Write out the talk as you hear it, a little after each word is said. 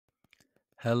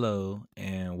Hello,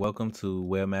 and welcome to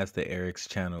Webmaster Eric's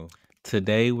channel.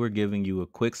 Today, we're giving you a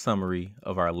quick summary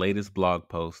of our latest blog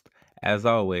post. As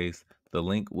always, the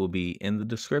link will be in the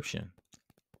description.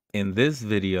 In this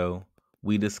video,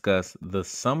 we discuss the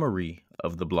summary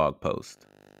of the blog post.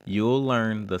 You'll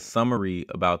learn the summary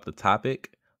about the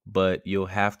topic, but you'll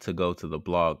have to go to the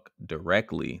blog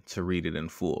directly to read it in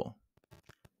full.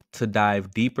 To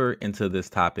dive deeper into this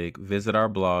topic, visit our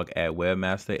blog at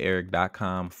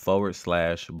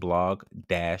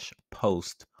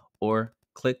webmastereric.com/blog-post or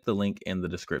click the link in the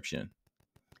description.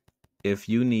 If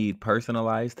you need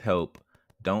personalized help,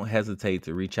 don't hesitate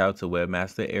to reach out to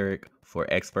Webmaster Eric for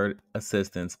expert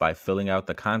assistance by filling out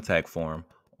the contact form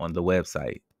on the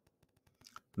website.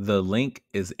 The link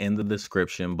is in the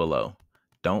description below.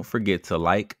 Don't forget to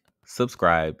like,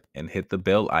 subscribe, and hit the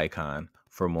bell icon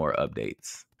for more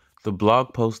updates. The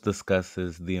blog post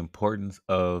discusses the importance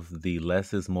of the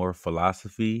less is more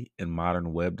philosophy in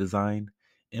modern web design,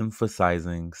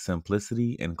 emphasizing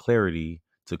simplicity and clarity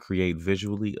to create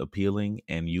visually appealing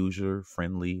and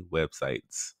user-friendly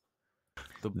websites.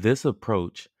 This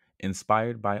approach,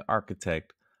 inspired by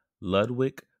architect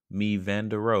Ludwig Mies van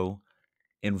der Rohe,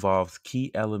 involves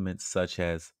key elements such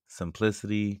as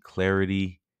simplicity,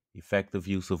 clarity, effective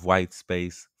use of white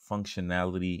space,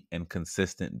 functionality, and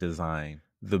consistent design.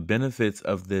 The benefits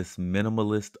of this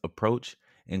minimalist approach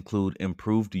include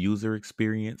improved user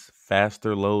experience,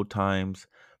 faster load times,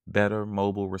 better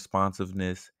mobile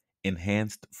responsiveness,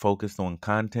 enhanced focus on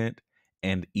content,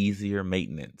 and easier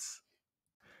maintenance.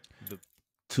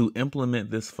 To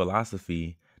implement this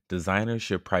philosophy, designers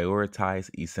should prioritize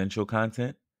essential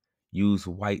content, use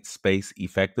white space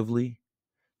effectively,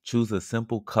 choose a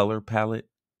simple color palette,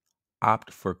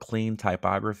 opt for clean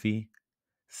typography,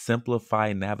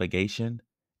 simplify navigation,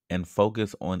 and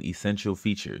focus on essential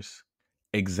features.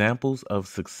 Examples of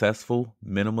successful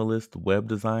minimalist web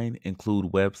design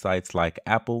include websites like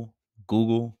Apple,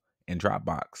 Google, and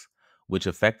Dropbox, which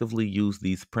effectively use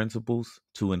these principles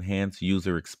to enhance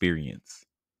user experience.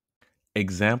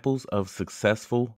 Examples of successful